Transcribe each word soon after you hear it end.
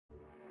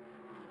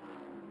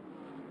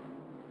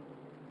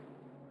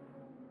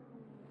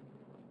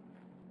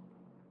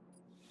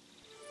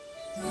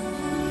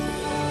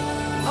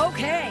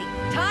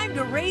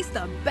to race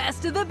the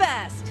best of the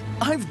best.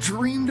 I've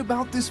dreamed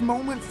about this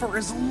moment for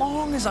as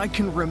long as I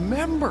can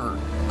remember.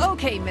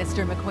 Okay,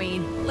 Mr.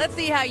 McQueen, let's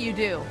see how you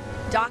do.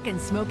 Doc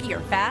and Smokey are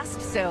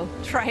fast, so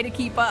try to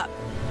keep up.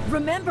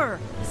 Remember,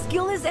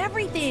 skill is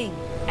everything,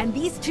 and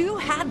these two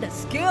had the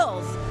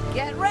skills.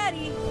 Get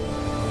ready.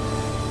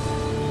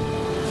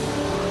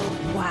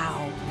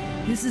 Wow,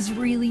 this is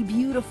really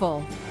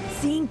beautiful.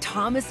 Seeing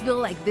Thomasville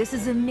like this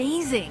is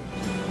amazing.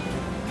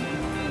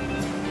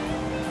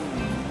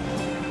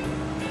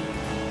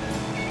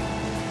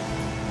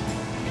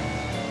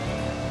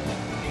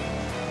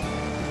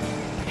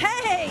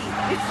 Hey,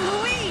 it's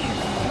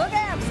Louise! Look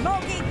out,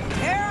 Smokey!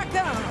 Here I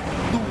come!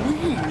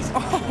 Louise!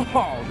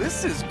 Oh,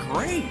 this is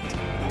great!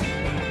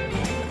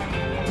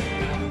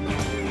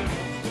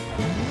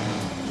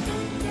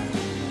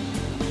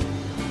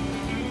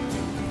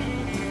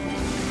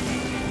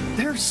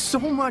 There's so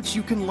much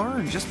you can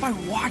learn just by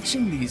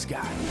watching these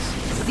guys.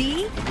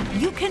 See?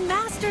 You can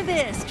master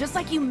this, just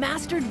like you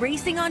mastered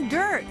racing on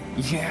dirt.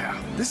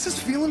 Yeah, this is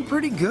feeling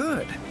pretty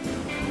good.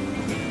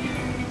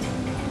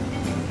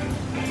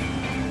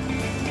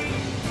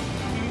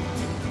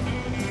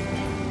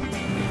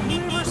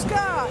 River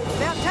Scott,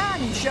 about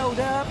time you showed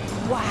up.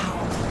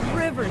 Wow,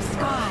 River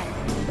Scott.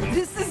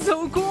 This is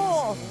so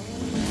cool.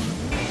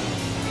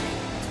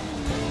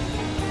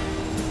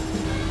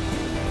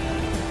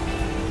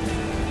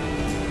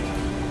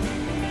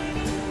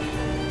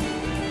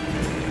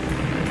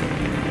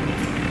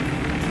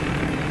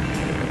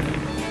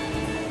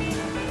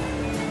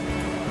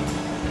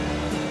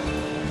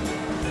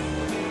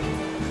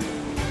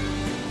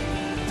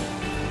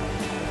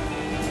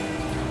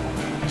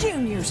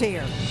 Junior's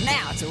here.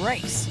 Now it's a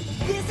race.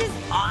 This is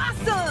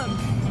awesome!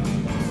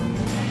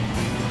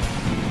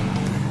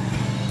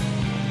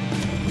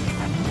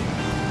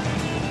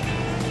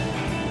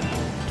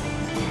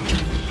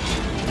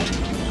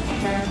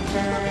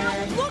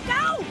 Look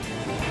out!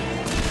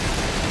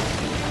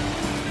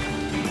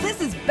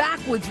 This is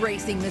backwoods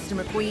racing,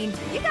 Mr. McQueen.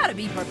 You gotta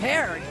be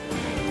prepared.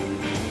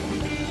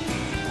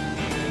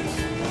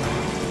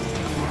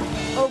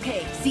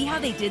 Okay, see how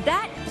they did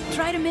that?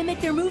 Try to mimic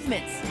their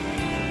movements.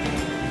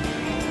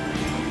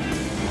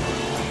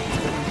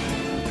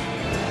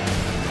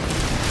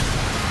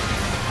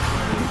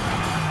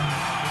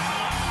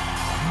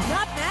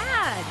 Not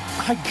bad.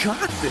 I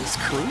got this,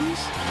 Cruz.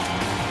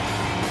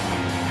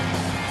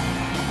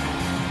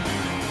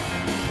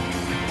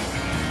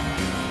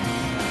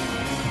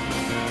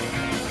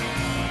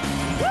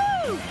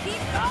 Woo!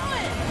 Keep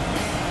going!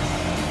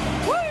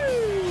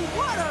 Woo!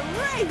 What a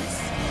race!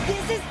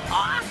 This is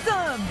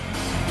awesome!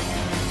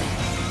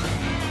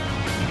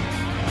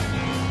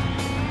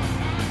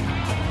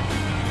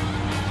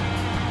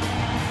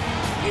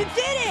 You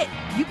did it!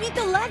 You beat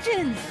the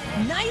legends!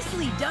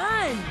 Nicely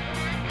done!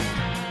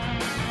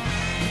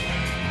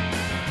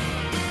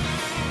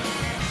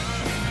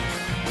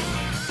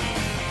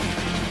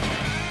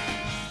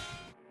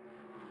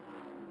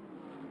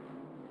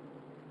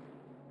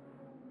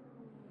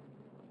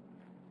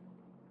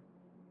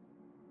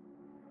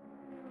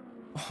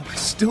 Oh, I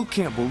still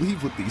can't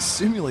believe what these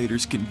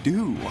simulators can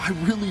do. I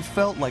really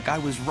felt like I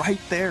was right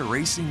there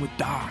racing with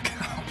Doc.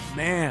 Oh,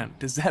 man,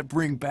 does that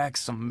bring back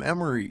some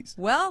memories.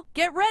 Well,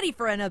 get ready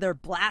for another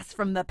blast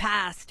from the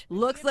past.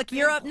 Looks like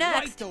you're up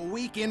next. Quite a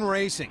week in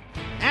racing.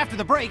 After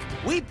the break,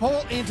 we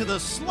pull into the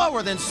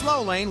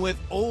slower-than-slow lane with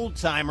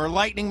old-timer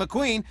Lightning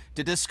McQueen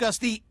to discuss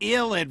the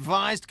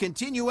ill-advised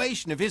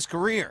continuation of his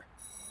career.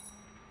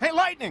 Hey,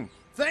 Lightning!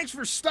 Thanks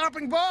for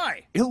stopping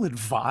by!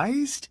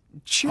 Ill-advised?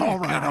 Chick, All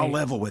right, I'll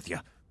level with you.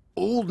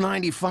 Old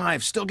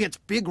 95 still gets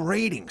big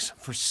ratings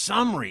for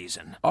some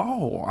reason.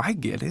 Oh, I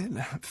get it.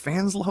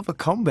 Fans love a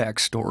comeback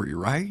story,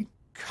 right?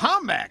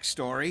 Comeback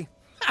story?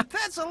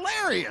 That's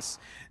hilarious.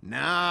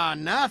 Nah,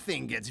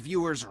 nothing gets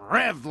viewers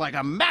revved like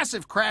a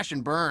massive crash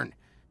and burn.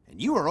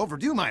 And you are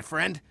overdue, my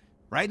friend.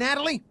 Right,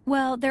 Natalie?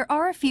 Well, there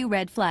are a few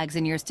red flags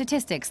in your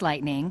statistics,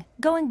 Lightning.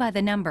 Going by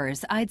the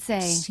numbers, I'd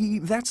say... See,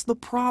 that's the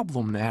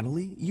problem,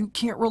 Natalie. You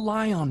can't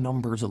rely on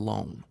numbers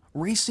alone.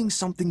 Racing's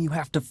something you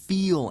have to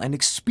feel and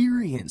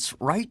experience,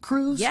 right,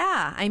 Cruz?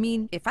 Yeah, I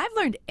mean, if I've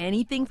learned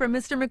anything from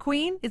Mr.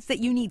 McQueen, it's that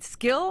you need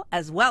skill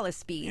as well as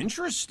speed.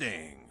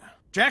 Interesting.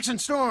 Jackson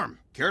Storm,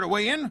 care to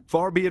weigh in?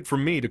 Far be it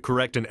from me to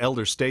correct an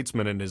elder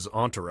statesman and his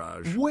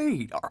entourage.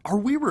 Wait, are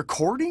we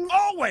recording?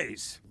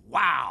 Always!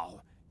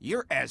 Wow,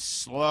 you're as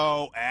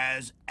slow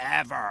as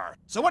ever.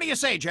 So what do you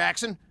say,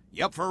 Jackson?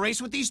 You up for a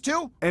race with these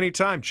two?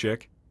 Anytime,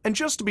 chick. And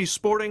just to be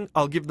sporting,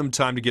 I'll give them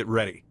time to get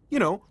ready. You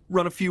know,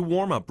 run a few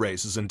warm-up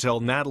races until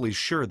Natalie's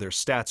sure their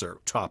stats are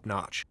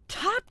top-notch.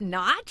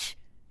 Top-notch?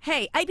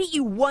 Hey, I beat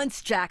you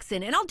once,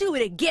 Jackson, and I'll do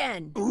it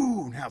again.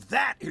 Ooh, now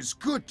that is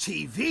good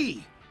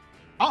TV.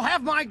 I'll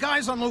have my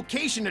guys on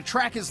location to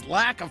track his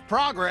lack of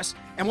progress,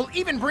 and we'll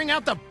even bring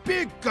out the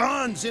big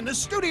guns in the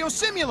studio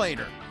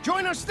simulator.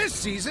 Join us this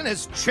season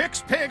as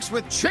Chick's Picks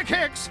with Chick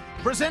Hicks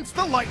presents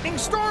the Lightning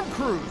Storm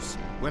Cruise,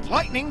 with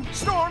Lightning,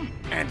 Storm,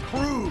 and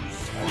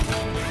Cruise.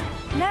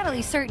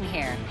 Natalie Certain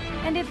here,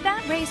 and if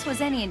that race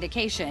was any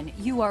indication,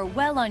 you are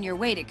well on your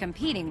way to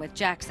competing with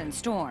Jackson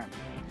Storm.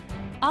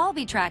 I'll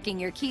be tracking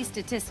your key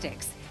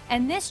statistics,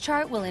 and this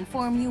chart will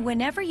inform you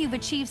whenever you've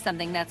achieved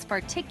something that's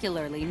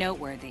particularly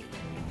noteworthy.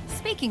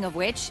 Speaking of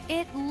which,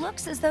 it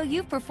looks as though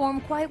you've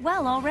performed quite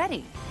well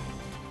already.